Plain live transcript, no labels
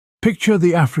Picture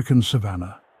the African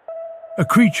savannah. A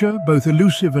creature, both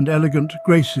elusive and elegant,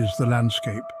 graces the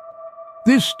landscape.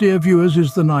 This, dear viewers,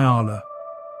 is the Nyala.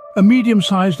 A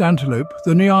medium-sized antelope,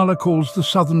 the Nyala calls the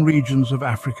southern regions of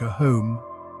Africa home.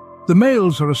 The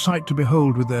males are a sight to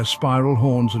behold with their spiral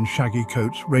horns and shaggy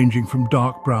coats ranging from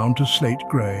dark brown to slate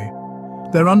grey.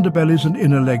 Their underbellies and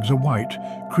inner legs are white,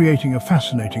 creating a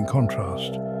fascinating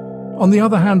contrast. On the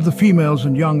other hand, the females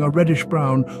and young are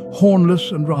reddish-brown, hornless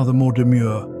and rather more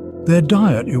demure. Their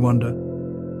diet, you wonder?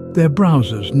 They're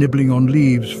browsers, nibbling on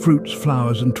leaves, fruits,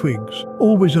 flowers and twigs,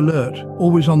 always alert,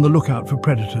 always on the lookout for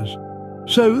predators.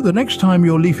 So, the next time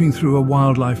you're leafing through a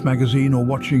wildlife magazine or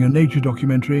watching a nature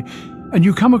documentary, and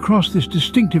you come across this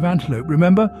distinctive antelope,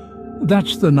 remember?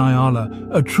 That's the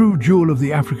Nyala, a true jewel of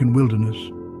the African wilderness.